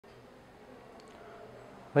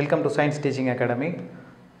Welcome to science teaching academy.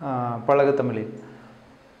 பழகு தமிழில்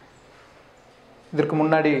இதற்கு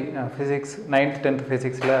முன்னாடி ஃபிசிக்ஸ் 9th 10th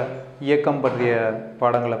ஃபிசிக்ஸில் இயக்கம் பற்றிய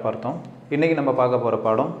பாடங்களை பார்த்தோம். இன்றைக்கி நம்ம பார்க்க போகிற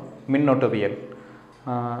பாடம் மின்னோட்டவியல்.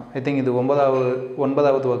 ஐ திங்க் இது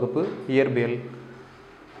 9வது வகுப்பு இயற்பியல்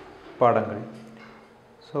பாடங்கள்.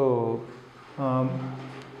 ஸோ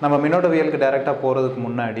நம்ம மின்னோட்டவியலுக்கு டைரெக்டாக போகிறதுக்கு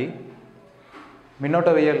முன்னாடி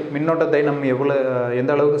மின்னோட்டத்தை நம்ம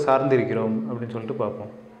எந்த அளவுக்கு சார்ந்திருக்கிறோம் அப்படின்னு சொல்லிட்டு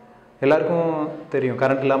பார்ப்போம். எல்லாருக்கும் தெரியும்,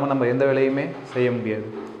 கரண்ட் இல்லாமல் நம்ம எந்த வேலையுமே செய்ய முடியாது.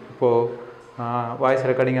 இப்போது வாய்ஸ்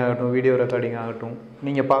ரெக்கார்டிங் ஆகட்டும், வீடியோ ரெக்கார்டிங் ஆகட்டும்,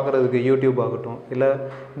 நீங்கள் பார்க்குறதுக்கு யூடியூப் ஆகட்டும், இல்லை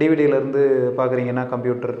டிவிடியிலேருந்து பார்க்குறீங்கன்னா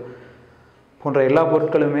கம்ப்யூட்டர் போன்ற எல்லா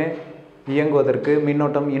பொருட்களுமே இயங்குவதற்கு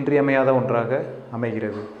மின்னோட்டம் இன்றியமையாத ஒன்றாக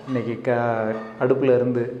அமைகிறது. இன்றைக்கி அடுப்பில்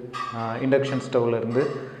இருந்து, இண்டக்ஷன் ஸ்டவ்லேருந்து,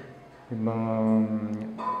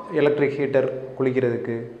 எலக்ட்ரிக் ஹீட்டர்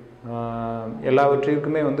குளிக்கிறதுக்கு,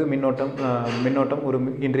 எல்லாவற்றிற்குமே வந்து மின்னோட்டம் ஒரு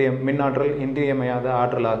மின்னாற்றல் இன்றியமையாத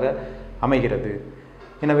ஆற்றலாக அமைகிறது.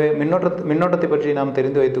 எனவே மின்னோட்டத்தை பற்றி நாம்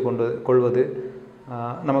தெரிந்து வைத்து கொள்வது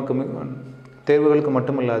நமக்கு தேர்வுகளுக்கு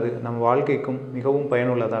மட்டுமில்லாது நம் வாழ்க்கைக்கும் மிகவும்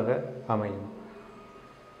பயனுள்ளதாக அமையும்.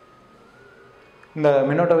 இந்த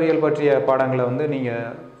மின்னோட்டவியல் பற்றிய பாடங்களை வந்து நீங்கள்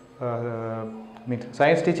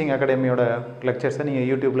சயின்ஸ் டீச்சிங் அகாடமியோட லெக்சர்ஸை நீங்கள்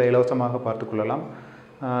யூடியூப்பில் இலவசமாக பார்த்துக்கொள்ளலாம்.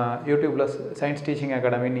 யூடியூப்பில் சயின்ஸ் டீச்சிங்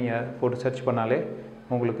அகாடமி நீங்கள் போட்டு சர்ச் பண்ணாலே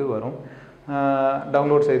உங்களுக்கு வரும்.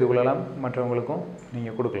 டவுன்லோட் செய்து கொள்ளலாம், மற்றவங்களுக்கும்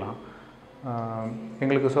நீங்கள் கொடுக்கலாம்.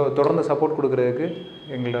 எங்களுக்கு தொடர்ந்து சப்போர்ட் கொடுக்குறதுக்கு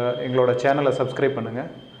எங்களோட சேனலை சப்ஸ்கிரைப் பண்ணுங்கள்.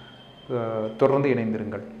 தொடர்ந்து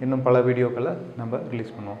இணைந்திருங்கள். இன்னும் பல வீடியோக்களை நம்ம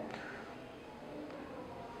ரிலீஸ் பண்ணுவோம்.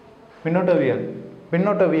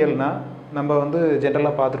 மின்னோட்டவியல்னால் நம்ம வந்து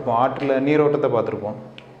ஜென்ரலாக பார்த்துருப்போம், ஆற்றில் நீரோட்டத்தை பார்த்துருப்போம்,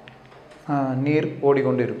 நீர்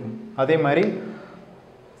ஓடிக்கொண்டு இருக்கும். அதே மாதிரி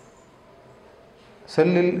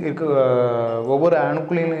செல்லில் ஒவ்வொரு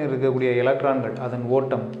அணுக்குள்ளிலும் இருக்கக்கூடிய எலக்ட்ரான்கள், அதன்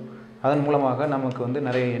ஓட்டம், அதன் மூலமாக நமக்கு வந்து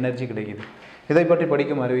நிறைய எனர்ஜி கிடைக்கிது. இதை பற்றி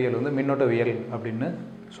படிக்கும் அறிவியல் வந்து மின்னோட்டவியல் அப்படின்னு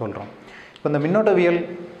சொல்கிறோம். இப்போ இந்த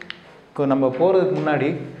மின்னோட்டவியலுக்கு நம்ம போகிறதுக்கு முன்னாடி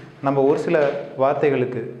நம்ம ஒரு சில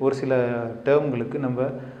வார்த்தைகளுக்கு, ஒரு சில டேர்ம்களுக்கு நம்ம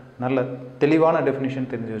நல்ல தெளிவான டெஃபினிஷன்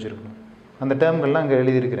தெரிஞ்சு வச்சுருக்கணும். அந்த டேர்ம்கள்லாம் அங்கே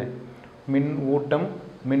எழுதியிருக்கிறேன். மின் ஊட்டம்,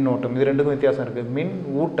 மின்னோட்டம், இது ரெண்டுக்கும் வித்தியாசம் இருக்குது. மின்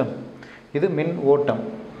ஊட்டம், இது மின் ஓட்டம்.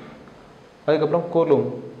 அதுக்கப்புறம் கூலும்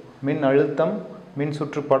மின் அழுத்தம், மின்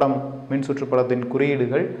சுற்றுப்படம், மின் சுற்றுப்படத்தின்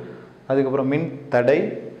குறியீடுகள். அதுக்கப்புறம்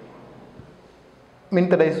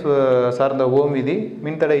மின்தடை சார்ந்த ஓம் விதி,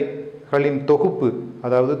 மின்தடைகளின் தொகுப்பு,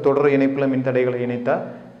 அதாவது தொடர் இணைப்பில் மின்தடைகளை இணைத்தால்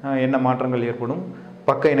என்ன மாற்றங்கள் ஏற்படும்,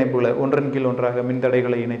 பக்க இணைப்புகளை ஒன்றன் கீழ் ஒன்றாக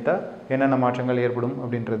மின்தடைகளை இணைத்தால் என்னென்ன மாற்றங்கள் ஏற்படும்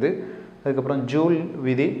அப்படின்றது. அதுக்கப்புறம் ஜூல்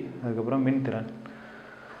விதி, அதுக்கப்புறம் மின்திறன்.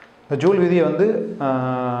 இந்த ஜூல் விதியை வந்து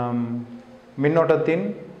மின்னோட்டத்தின்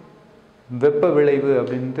வெப்ப விளைவு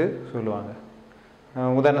அப்படின்ட்டு சொல்லுவாங்க.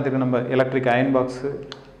 உதாரணத்துக்கு நம்ம எலக்ட்ரிக் அயன் பாக்ஸு,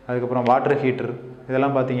 அதுக்கப்புறம் வாட்டர் ஹீட்டர்,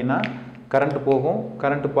 இதெல்லாம் பார்த்திங்கன்னா கரண்ட் போகும்,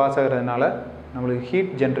 கரண்ட் பாஸ் ஆகிறதுனால நம்மளுக்கு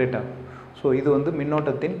ஹீட் ஜென்ரேட் ஆகும். ஸோ இது வந்து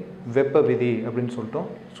மின்னோட்டத்தின் வெப்ப விதி அப்படின்னு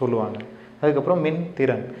சொல்லுவாங்க. அதுக்கப்புறம்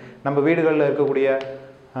மின்திறன், நம்ம வீடுகளில் இருக்கக்கூடிய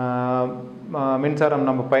மின்சாரம்,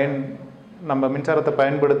 நம்ம மின்சாரத்தை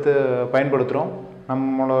பயன்படுத்துகிறோம்.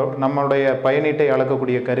 நம்மளுடைய பயனீட்டை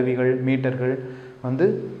அளக்கக்கூடிய கருவிகள், மீட்டர்கள் வந்து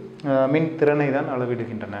மின்திறனை தான்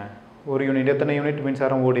அளவிடுகின்றன. ஒரு யூனிட், எத்தனை யூனிட்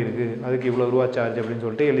மின்சாரம் ஓடி இருக்குது, அதுக்கு இவ்வளோ ரூபா சார்ஜ் அப்படின்னு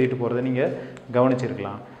சொல்லிட்டு எழுதிட்டு போகிறத நீங்கள்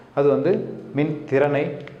கவனிச்சிருக்கலாம். அது வந்து மின்திறனை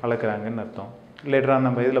அளக்குறாங்கன்னு அர்த்தம். லேட்டராக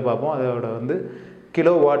நம்ம இதில் பார்ப்போம், அதோட வந்து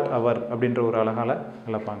கிலோ வாட் அவர் அப்படின்ற ஒரு அழகால்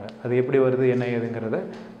அளப்பாங்க. அது எப்படி வருது, என்ன ஏதுங்கிறத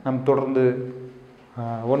நம்ம தொடர்ந்து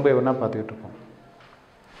 1 by 1 பார்த்துக்கிட்டு இருக்கோம்.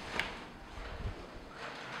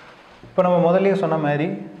 இப்போ நம்ம முதல்லையே சொன்ன மாதிரி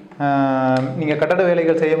நீங்கள் கட்டட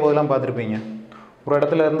வேலைகள் செய்யும் போதெல்லாம் பார்த்துருப்பீங்க, ஒரு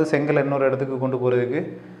இடத்துல இருந்து செங்கல் இன்னொரு இடத்துக்கு கொண்டு போகிறதுக்கு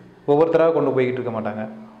ஒவ்வொருத்தராக கொண்டு போய்கிட்டு இருக்க மாட்டாங்க.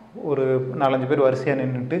 ஒரு 4-5 பேர் வரிசையாக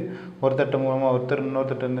நின்றுட்டு ஒருத்தட்ட மூலமாக ஒருத்தர்,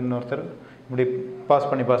 இன்னொருத்தர் இப்படி பாஸ்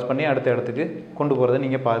பண்ணி அடுத்த இடத்துக்கு கொண்டு போகிறத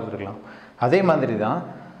நீங்கள் பார்த்துருக்கலாம். அதே மாதிரி தான்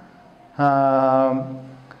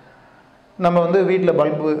நம்ம வந்து வீட்டில்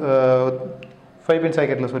பல்பு 5 pin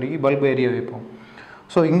சாக்கெட்டில் சொருகி பல்பு எரிய வைப்போம்.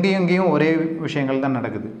 ஸோ இங்கேயும் ஒரே விஷயங்கள் தான்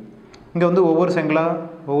நடக்குது. இங்கே வந்து ஒவ்வொரு செங்கலாக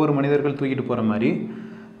ஒவ்வொரு மனிதர்கள் தூக்கிட்டு போகிற மாதிரி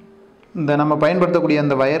இந்த நம்ம பயன்படுத்தக்கூடிய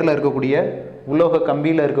அந்த வயரில் இருக்கக்கூடிய உலோக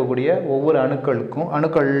கம்பியில் இருக்கக்கூடிய ஒவ்வொரு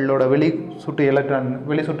அணுக்களோட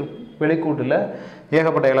வெளிக்கூட்டில்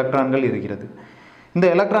ஏகப்பட்ட எலக்ட்ரான்கள் இருக்கிறது. இந்த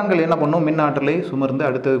எலக்ட்ரான்கள் என்ன பண்ணும், மின் ஆற்றலை சுமர்ந்து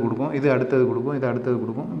அடுத்தது கொடுக்கும், இது அடுத்தது கொடுக்கும்,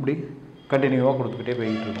 இப்படி கண்டினியூவாக கொடுத்துக்கிட்டே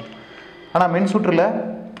போய்கிட்டு இருக்கும். ஆனால் மின் சுற்றில்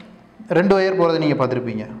 2 வயர் போகிறத நீங்கள்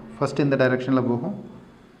பார்த்துருப்பீங்க. ஃபஸ்ட்டு இந்த டைரெக்ஷனில் போகும்,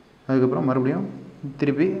 அதுக்கப்புறம் மறுபடியும்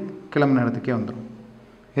திருப்பி கிளம்பின இடத்துக்கே வந்துடும்.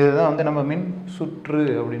 இதுதான் வந்து நம்ம மின் சுற்று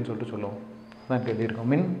அப்படின்னு சொல்லிட்டு சொல்லுவோம். அதான்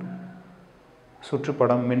எழுதியிருக்கோம், மின்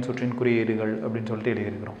சுற்றுப்படம், மின் சுற்றின் குறியீடுகள் அப்படின்னு சொல்லிட்டு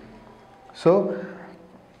எழுதியிருக்கிறோம். ஸோ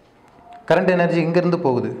கரண்ட் எனர்ஜி இங்கேருந்து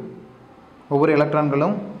போகுது, ஒவ்வொரு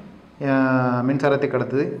எலக்ட்ரான்களும் மின்சாரத்தை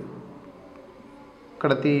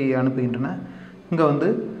கடத்தி அனுப்புகின்றன. இங்கே வந்து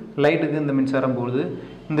லைட்டுக்கு இந்த மின்சாரம் போகுது.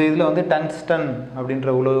 இந்த இதில் வந்து டங்ஸ்டன் அப்படின்ற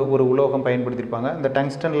ஒரு உலோகம் பயன்படுத்தியிருப்பாங்க. இந்த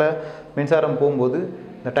டங்ஸ்டனில் மின்சாரம் போகும்போது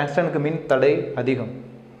இந்த டங்ஸ்டனுக்கு மின் தடை அதிகம்.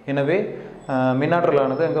 எனவே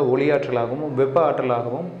மின்னாற்றலானது அங்கே ஒளியாற்றலாகவும் வெப்ப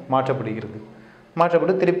ஆற்றலாகவும்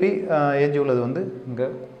மாற்றப்பட்டு திருப்பி எஞ்சி உள்ளது வந்து இங்கே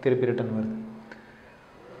திருப்பி ரிட்டர்ன் வருது.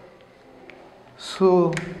 ஸோ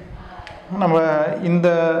நம்ம இந்த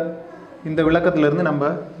விளக்கத்திலேருந்து நம்ம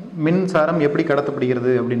மின்சாரம் எப்படி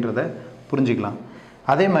கடத்தப்படுகிறது அப்படின்றத புரிஞ்சுக்கலாம்.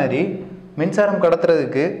 அதே மாதிரி மின்சாரம்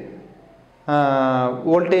கடத்துறதுக்கு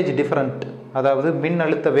வோல்டேஜ் டிஃப்ரெண்ட், அதாவது மின்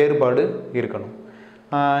அழுத்த வேறுபாடு இருக்கணும்.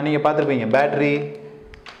 நீங்கள் பார்த்துருப்பீங்க, பேட்ரி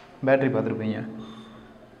பார்த்துருப்பீங்க.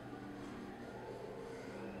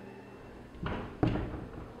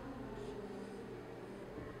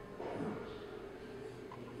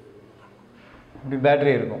 இப்படி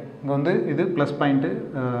பேட்ரி இருக்கும். இங்கே வந்து இது ப்ளஸ் பாயிண்ட்டு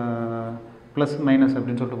ப்ளஸ் மைனஸ்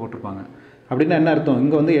அப்படின்னு சொல்லிட்டு போட்டிருப்பாங்க. அப்படின்னா என்ன அர்த்தம்?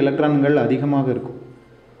 இங்கே வந்து எலக்ட்ரான்கள் அதிகமாக இருக்கும்,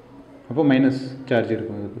 அப்போ மைனஸ் சார்ஜ்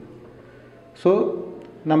இருக்கும் இதுக்கு. ஸோ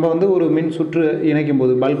நம்ம வந்து ஒரு மின் சுற்று இணைக்கும்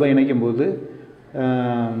போது, பல்பை இணைக்கும் போது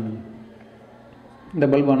இந்த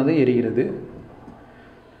பல்பானது எரிகிறது,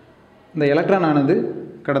 இந்த எலக்ட்ரான் ஆனது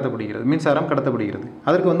கடத்தப்படுகிறது, மின்சாரம் கடத்தப்படுகிறது.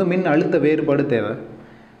 அதற்கு வந்து மின் அழுத்த வேறுபாடு தேவை.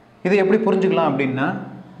 இது எப்படி புரிஞ்சுக்கலாம் அப்படின்னா,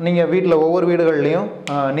 நீங்கள் வீட்டில் ஒவ்வொரு வீடுகள்லேயும்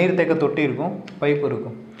நீர்த்தேக்க தொட்டி இருக்கும், பைப்பு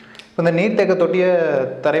இருக்கும். இப்போ இந்த நீர்த்தேக்க தொட்டியை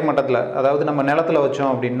தரை மட்டத்தில், அதாவது நம்ம நிலத்தில்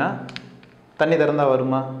வச்சோம் அப்படின்னா தண்ணி திறந்தால்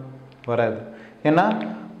வருமா? வராது. ஏன்னா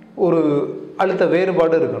ஒரு அழுத்த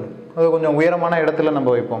வேறுபாடு இருக்கணும். அது கொஞ்சம் உயரமான இடத்துல நம்ம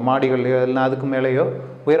வைப்போம், மாடிகள்லையோ இல்லைனா அதுக்கு மேலேயோ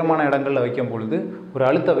உயரமான இடங்களில் வைக்கும் பொழுது ஒரு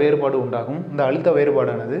அழுத்த வேறுபாடு உண்டாகும். இந்த அழுத்த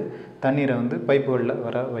வேறுபாடானது தண்ணீரை வந்து பைப்புகளில்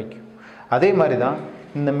வர வைக்கும். அதே மாதிரி தான்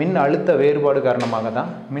இந்த மின் அழுத்த வேறுபாடு காரணமாக தான்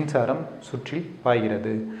மின்சாரம் சுற்றில்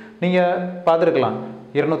பாய்கிறது. நீங்கள் பார்த்துருக்கலாம்,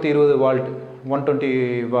 220 வால்ட், 120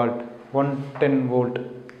 வால்ட், 110 வோல்ட்,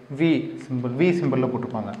 வி சிம்பிளில்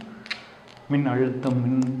போட்டிருப்பாங்க. மின்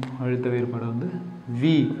அழுத்த வேறுபாடு வந்து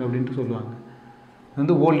வி அப்படின்ட்டு சொல்லுவாங்க.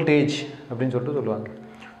 வந்து வோல்டேஜ் அப்படின்னு சொல்லிட்டு சொல்லுவாங்க.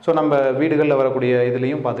 ஸோ நம்ம வீடுகளில் வரக்கூடிய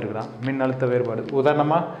இதுலேயும் பார்த்துருக்குறோம் மின் அழுத்த வேறுபாடு.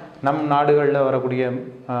 உதாரணமாக நம் நாடுகளில் வரக்கூடிய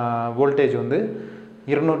வோல்டேஜ் வந்து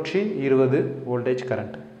 220 வோல்டேஜ்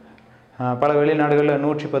கரண்ட். பல வெளிநாடுகளில்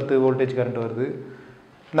 110 வோல்டேஜ் கரண்ட் வருது.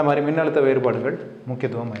 இந்த மாதிரி மின்னழுத்த வேறுபாடுகள்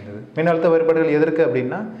முக்கியத்துவம் வாய்ந்தது. மின்னழுத்த வேறுபாடுகள் எதற்கு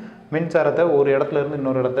அப்படின்னா, மின்சாரத்தை ஒரு இடத்துலேருந்து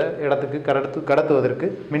இன்னொரு இடத்துக்கு கடத்துவதற்கு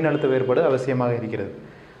மின்னழுத்த வேறுபாடு அவசியமாக இருக்கிறது.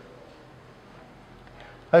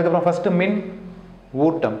 அதுக்கப்புறம் ஃபஸ்ட்டு மின்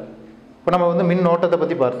ஊட்டம். இப்போ நம்ம வந்து மின் ஓட்டத்தை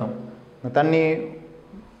பற்றி பார்த்தோம். தண்ணி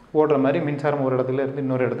ஓடுற மாதிரி மின்சாரம் ஒரு இடத்துல இருந்து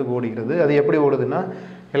இன்னொரு இடத்துக்கு ஓடுகிறது. அது எப்படி ஓடுதுன்னா,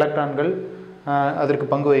 எலக்ட்ரான்கள் அதற்கு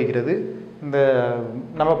பங்கு வகிக்கிறது. இந்த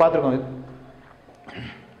நம்ம பார்த்துருக்கோம்,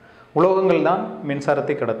 உலோகங்கள் தான்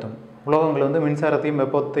மின்சாரத்தை கடத்தும். உலோகங்கள் வந்து மின்சாரத்தையும்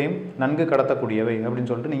வெப்பத்தையும் நன்கு கடத்தக்கூடியவை அப்படின்னு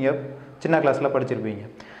சொல்லிட்டு நீங்கள் சின்ன கிளாஸில் படிச்சிருப்பீங்க.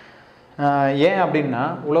 ஏன் அப்படின்னா,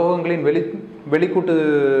 உலோகங்களின் வெளிக்கூட்டு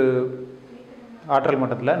ஆற்றல்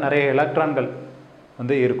மட்டத்தில் நிறைய எலக்ட்ரான்கள்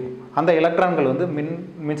வந்து இருக்கும். அந்த எலக்ட்ரான்கள் வந்து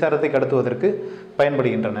மின்சாரத்தை கடத்துவதற்கு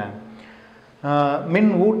பயன்படுகின்றன.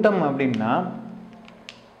 மின் ஊட்டம் அப்படின்னா,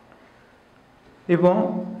 இப்போ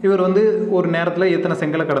இவர் வந்து ஒரு நேரத்தில் எத்தனை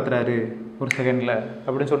செங்கலை கடத்துறாரு ஒரு செகண்டில்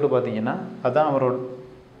அப்படின்னு சொல்லிட்டு பார்த்தீங்கன்னா,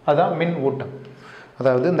 அதான் மின் ஊட்டம்.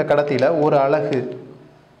 அதாவது இந்த கடத்தியில் ஒரு அலகு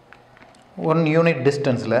 1 யூனிட்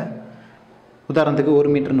டிஸ்டன்ஸில், உதாரணத்துக்கு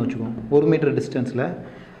 1 மீட்டர்னு வச்சுக்கோம், 1 மீட்டர் டிஸ்டன்ஸில்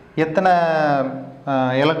எத்தனை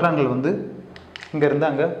எலக்ட்ரான்கள் வந்து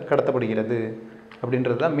இங்கேருந்து அங்கே கடத்தப்படுகிறது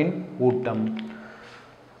அப்படின்றது தான் மின் ஊட்டம்.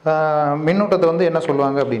 மின்னூட்டத்தை வந்து என்ன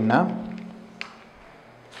சொல்லுவாங்க அப்படின்னா,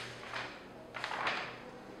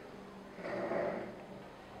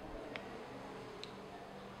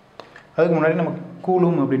 அதுக்கு முன்னாடி நம்ம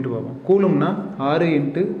கூலும் அப்படின்ட்டு பார்ப்போம். கூலும்னா 6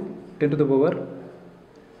 ×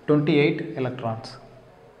 10⁻28 எலக்ட்ரான்ஸ்.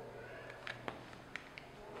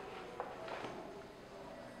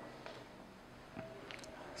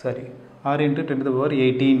 சரி, 6 ×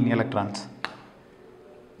 10⁻18 எலக்ட்ரான்ஸ்.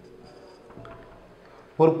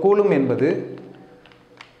 ஒரு கூலும் என்பது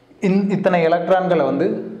இத்தனை எலக்ட்ரான்களை வந்து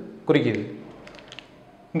குறிக்குது.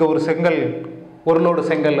 இங்கே ஒரு செங்கல், ஒரு லோடு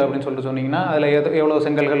செங்கல் அப்படின்னு சொல்லிட்டு சொன்னீங்கன்னா அதில் எவ்வளோ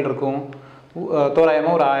செங்கல்கள் இருக்கும்?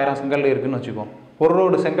 தோராயமாக ஒரு 1000 செங்கல் இருக்குதுன்னு வச்சுப்போம். ஒரு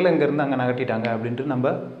லோடு செங்கல் இங்கேருந்து அங்கே நகட்டிட்டாங்க அப்படின்ட்டு நம்ம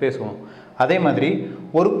பேசுவோம். அதே மாதிரி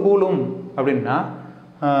ஒரு கூலும் அப்படின்னா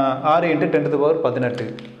 6 × 10⁻18,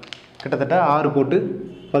 கிட்டத்தட்ட 6 போட்டு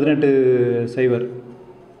 18 0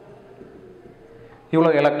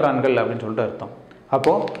 இவ்வளோ எலக்ட்ரான்கள் அப்படின்னு சொல்லிட்டு அர்த்தம்.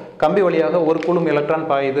 அப்போது கம்பி வழியாக ஒரு கூலும் எலக்ட்ரான்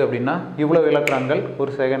பாயுது அப்படின்னா இவ்வளோ எலக்ட்ரான்கள்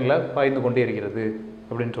ஒரு செகண்டில் பாய்ந்து கொண்டே இருக்கிறது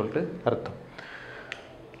அப்படின்னு சொல்லிட்டு அர்த்தம்.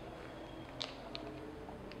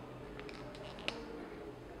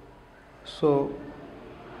 So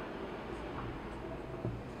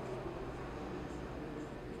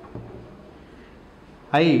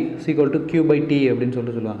I is equal to Q by T அப்படின்னு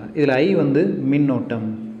சொல்லுவாங்க. இதில் I வந்து மின்னோட்டம்,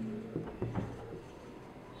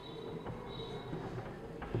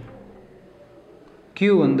 Q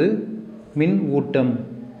வந்து மின் ஊட்டம்,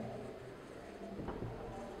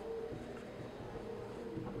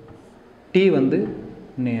 T வந்து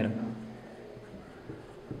நேரம்.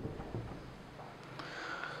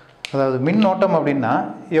 அதாவது மின்னோட்டம் அப்படின்னா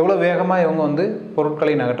எவ்வளோ வேகமாக இவங்க வந்து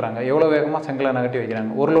பொருட்களை நகட்டுறாங்க, எவ்வளோ வேகமாக செங்கலை நகட்டி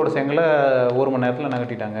வைக்கிறாங்க. ஒரு லோடு செங்கலை 1 மணி நேரத்தில்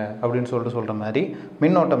நகட்டிட்டாங்க அப்படின்னு சொல்கிற மாதிரி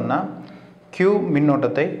மின்னோட்டம்னா Q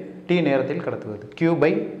மின்னோட்டத்தை T நேரத்தில் கடத்துவது. Q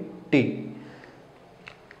by T,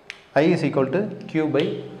 I is equal to Q by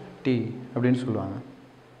T அப்படின்னு சொல்லுவாங்க.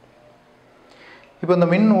 இப்போ இந்த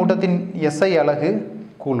மின் ஊட்டத்தின் SI அலகு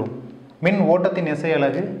கூலும், மின் ஓட்டத்தின் SI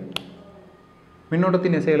அலகு,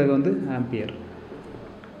 மின்னோட்டத்தின் SI அலகு வந்து ஆம்பியர்.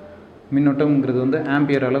 மின்னோட்டம்ங்கிறது வந்து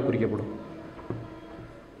ஆம்பியரால் குறிக்கப்படும்.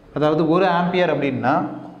 அதாவது 1 ஆம்பியர் அப்படின்னா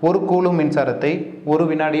 1 கூலும் மின்சாரத்தை 1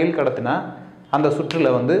 வினாடியில் கடத்தினா அந்த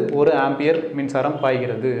சுற்றில் வந்து 1 ஆம்பியர் மின்சாரம்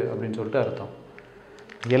பாய்கிறது அப்படின்னு சொல்லிட்டு அர்த்தம்.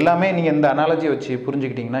 எல்லாமே நீங்கள் இந்த அனாலஜி வச்சு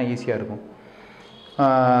புரிஞ்சுக்கிட்டிங்கன்னா ஈஸியாக இருக்கும்.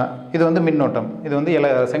 இது வந்து மின்னோட்டம், இது வந்து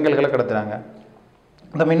செங்கல்களை கடத்துகிறாங்க.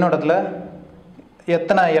 இந்த மின்னோட்டத்தில்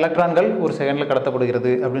எத்தனை எலக்ட்ரான்கள் ஒரு செகண்டில்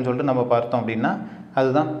கடத்தப்படுகிறது அப்படின்னு சொல்லிட்டு நம்ம பார்த்தோம் அப்படின்னா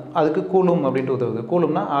அதுதான் அதுக்கு கூலும் அப்படின்ட்டு உதவுது.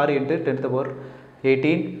 கூலும்னா 6 ×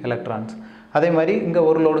 10⁻18 எலக்ட்ரான்ஸ். அதே மாதிரி இங்கே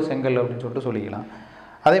ஒரு லோடு செங்கல் அப்படின்னு சொல்லிட்டு சொல்லிக்கலாம்.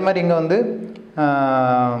 அதே மாதிரி இங்கே வந்து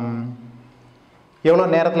எவ்வளோ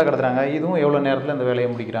நேரத்தில் கடத்துகிறாங்க, இதுவும் எவ்வளோ நேரத்தில் இந்த வேலையை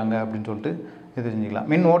முடிக்கிறாங்க அப்படின்னு சொல்லிட்டு இது தெரிஞ்சுக்கலாம்.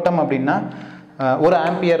 மின் ஓட்டம் அப்படின்னா 1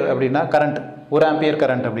 ஆம்பியர் அப்படின்னா கரண்ட், 1 ஆம்பியர்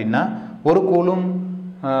கரண்ட் அப்படின்னா 1 கூலும்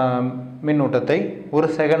மின்னூட்டத்தை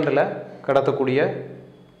 1 செகண்டில் கடத்தக்கூடிய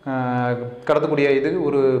இது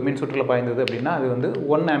ஒரு மின் சுற்றில் பாய்ந்தது அப்படின்னா அது வந்து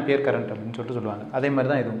 1 ஆம்பியர் கரண்ட் அப்படின்னு சொல்லிட்டு சொல்லுவாங்க. அதே மாதிரி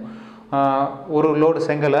தான் இதுவும் ஒரு லோடு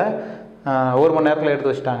செங்கலை 1 மணி நேரத்தில்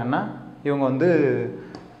எடுத்து வச்சிட்டாங்கன்னா இவங்க வந்து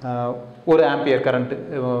 1 ஆம்பியர் கரண்ட்டு,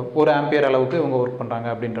 1 ஆம்பியர் அளவுக்கு இவங்க ஒர்க் பண்ணுறாங்க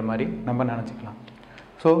அப்படின்ற மாதிரி நம்ம நினச்சிக்கலாம்.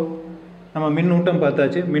 ஸோ நம்ம மின்னூட்டம்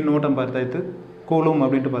பார்த்தாச்சு, மின்னோட்டம் பார்த்தாச்சு, கூலும்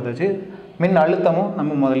அப்படின்ட்டு பார்த்தாச்சு. மின் அழுத்தமும்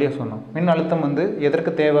நம்ம முதலே சொன்னோம். மின் அழுத்தம் வந்து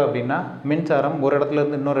எதற்கு தேவை அப்படின்னா மின்சாரம் ஒரு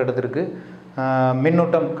இடத்துலேருந்து இன்னொரு இடத்திற்கு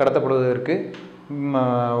மின்னூட்டம் கடத்தப்படுவதற்கு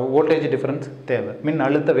வோல்டேஜ் டிஃபரன்ஸ் தேவை, மின்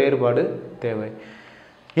அழுத்த வேறுபாடு தேவை.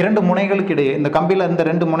 2 முனைகளுக்கு இடையே, இந்த கம்பியில் இந்த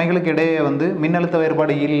 2 முனைகளுக்கு இடையே வந்து மின்னழுத்த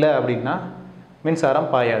வேறுபாடு இல்லை அப்படின்னா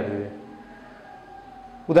மின்சாரம் பாயாது.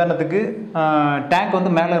 உதாரணத்துக்கு டேங்க்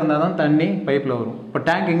வந்து மேலே இருந்தால் தான் தண்ணி பைப்பில் வரும். இப்போ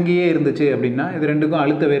டேங்க் இங்கேயே இருந்துச்சு அப்படின்னா இது 2க்கும்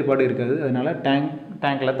அழுத்த வேறுபாடு இருக்காது, அதனால்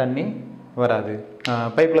டேங்க்கில் தண்ணி வராது,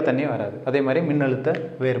 பைப்பில் தண்ணி வராது. அதே மாதிரி மின்னழுத்த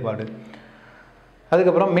வேறுபாடு.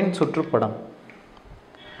 அதுக்கப்புறம் மின் சுற்றுப்படம்.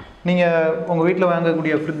 நீங்கள் உங்கள் வீட்டில்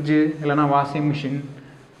வாங்கக்கூடிய ஃப்ரிட்ஜு இல்லைனா வாஷிங் மிஷின்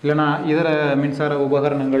இல்லைனா இதர மின்சார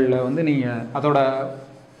உபகரணங்களில் வந்து நீங்கள் அதோட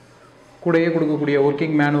கூடயே கொடுக்கக்கூடிய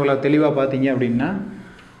ஒர்க்கிங் மேனுவலை தெளிவாக பார்த்தீங்க அப்படின்னா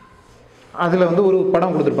அதில் வந்து ஒரு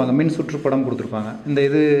படம் கொடுத்துருப்பாங்க, மின் சுற்றுப்படம் கொடுத்துருப்பாங்க. இந்த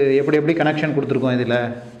இது எப்படி கனெக்ஷன் கொடுத்துருக்கோம் இதில்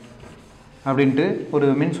அப்படின்ட்டு ஒரு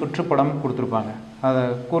மின் சுற்றுப்படம் கொடுத்துருப்பாங்க. அதை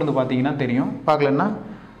கூர்ந்து பார்த்தீங்கன்னா தெரியும். பார்க்கலன்னா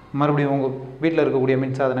மறுபடியும் உங்கள் வீட்டில் இருக்கக்கூடிய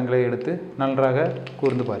மின்சாதனங்களை எடுத்து நன்றாக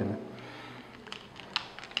கூர்ந்து பாருங்கள்.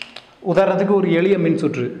 உதாரணத்துக்கு ஒரு எளிய மின்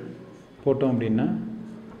சுற்று போட்டோம் அப்படின்னா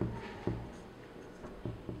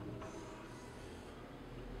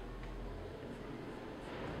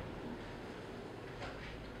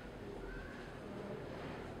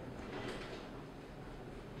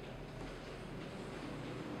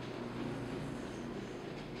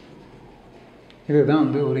இதுதான்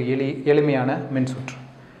வந்து ஒரு எளிமையான மின் சுற்று.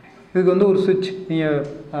 இதுக்கு வந்து ஒரு சுவிட்ச்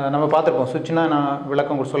நீங்கள் நம்ம பார்த்துருப்போம். சுவிட்ச்னா நான்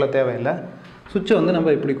விளக்கம் சொல்ல தேவையில்லை. சுவிட்சை வந்து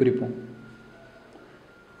நம்ம எப்படி குறிப்போம்,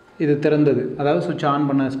 இது திறந்தது, அதாவது சுவிட்ச் ஆன்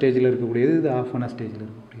பண்ண ஸ்டேஜில் இருக்கக்கூடியது, இது ஆஃப் பண்ண ஸ்டேஜில்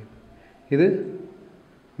இருக்கக்கூடியது. இது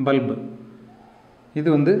பல்பு, இது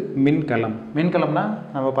வந்து மின்கலம். மின்கலம்னா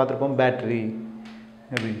நம்ம பார்த்துருப்போம் பேட்ரி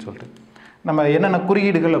அப்படின்னு சொல்லிட்டு. நம்ம என்னென்ன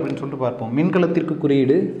குறியீடுகள் அப்படின்னு சொல்லிட்டு பார்ப்போம். மின்கலத்திற்கு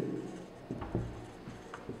குறியீடு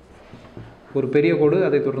ஒரு பெரிய கோடு,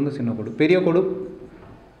 அதை தொடர்ந்து சின்ன கோடு. பெரிய கோடு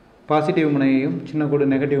பாசிட்டிவ் முனையையும் சின்ன கோடு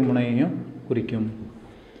நெகட்டிவ் முனையையும் குறிக்கும்.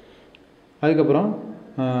 அதுக்கப்புறம்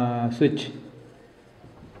சுவிட்ச்,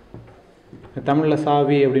 தமிழில்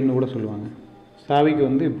சாவி அப்படின்னு கூட சொல்லுவாங்க. சாவிக்கு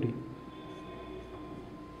வந்து இப்படி.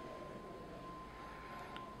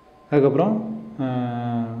 அதுக்கப்புறம்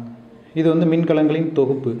இது வந்து மின்கலங்களின்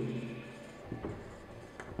தொகுப்பு.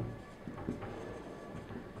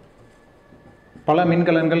 பல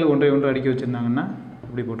மின்கலன்கள் ஒன்றை ஒன்று அடுக்கி வச்சுருந்தாங்கன்னா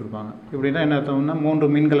இப்படி போட்டிருப்பாங்க. இப்படின்னா என்ன அர்த்தம்னா 3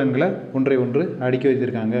 மின்கலன்களை ஒன்றை ஒன்று அடுக்கி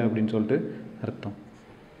வச்சுருக்காங்க அப்படின்னு சொல்லிட்டு அர்த்தம்.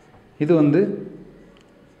 இது வந்து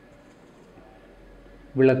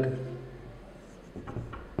விளக்கு.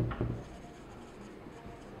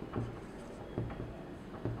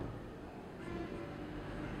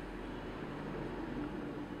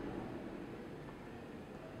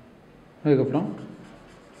 அதுக்கப்புறம்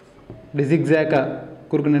இப்படி ஜிக்ஸாக்காக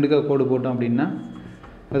குறுக்கு நெடுக்க கோடு போட்டோம் அப்படின்னா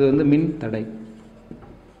அது வந்து மின் தடை.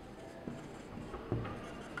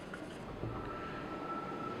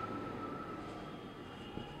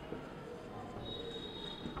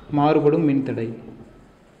 மாறுபடும் மின்தடை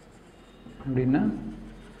அப்படின்னா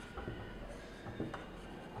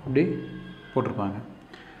இப்படி போட்டிருப்பாங்க.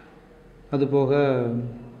 அதுபோக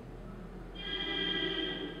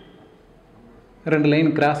 2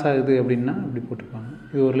 லைன் கிராஸ் ஆகுது அப்படின்னா இப்படி போட்டிருப்பாங்க.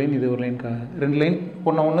 இது ஒரு லைன், இது ஒரு லைன், 2 லைன்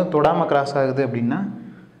ஒன்று தொடாமல் கிராஸ் ஆகுது அப்படின்னா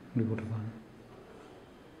இப்படி போட்டிருப்பாங்க.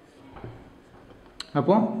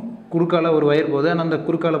 அப்போது குறுக்கால ஒரு வயர் போகுது, ஆனால் அந்த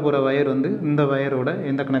குறுக்கால போகிற வயர் வந்து இந்த வயரோட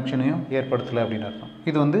எந்த கனெக்ஷனையும் ஏற்படுத்தலை அப்படின்னு அர்த்தம்.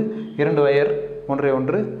 இது வந்து 2 வயர் ஒன்றை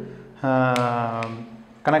ஒன்று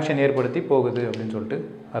கனெக்ஷன் ஏற்படுத்தி போகுது அப்படின்னு சொல்லிட்டு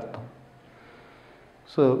அர்த்தம்.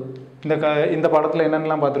 ஸோ இந்த பாடத்தில்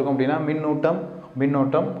என்னென்னலாம் பார்த்துருக்கோம் அப்படின்னா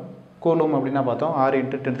மின்னோட்டம் கூலும் அப்படின்னா பார்த்தோம். 6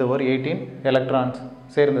 × 10⁸ எலக்ட்ரான்ஸ்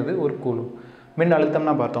சேர்ந்தது ஒரு கூலும். மின்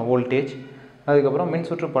அழுத்தம்னா பார்த்தோம், வோல்டேஜ். அதுக்கப்புறம் மின்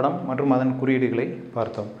சுற்று படம் மற்றும் அதன் குறியீடுகளை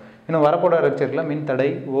பார்த்தோம். இன்னும் வரப்போட லெக்சரில் மின் தடை,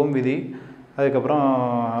 ஓம் விதி, அதுக்கப்புறம்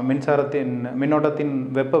மின்னோட்டத்தின்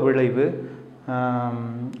வெப்ப விளைவு,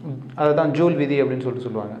 அதை தான் ஜூல் விதி அப்படின்னு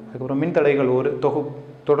சொல்லுவாங்க. அதுக்கப்புறம் மின் தடைகள், ஒரு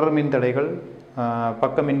தொடர் மின் தடைகள்,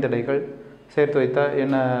 பக்க மின் தடைகள் சேர்த்து வைத்தால்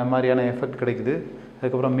என்ன மாதிரியான எஃபெக்ட் கிடைக்குது,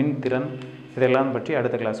 அதுக்கப்புறம் மின் திறன், இதெல்லாம் பற்றி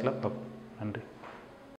அடுத்த கிளாஸில் பார்ப்போம். நன்றி.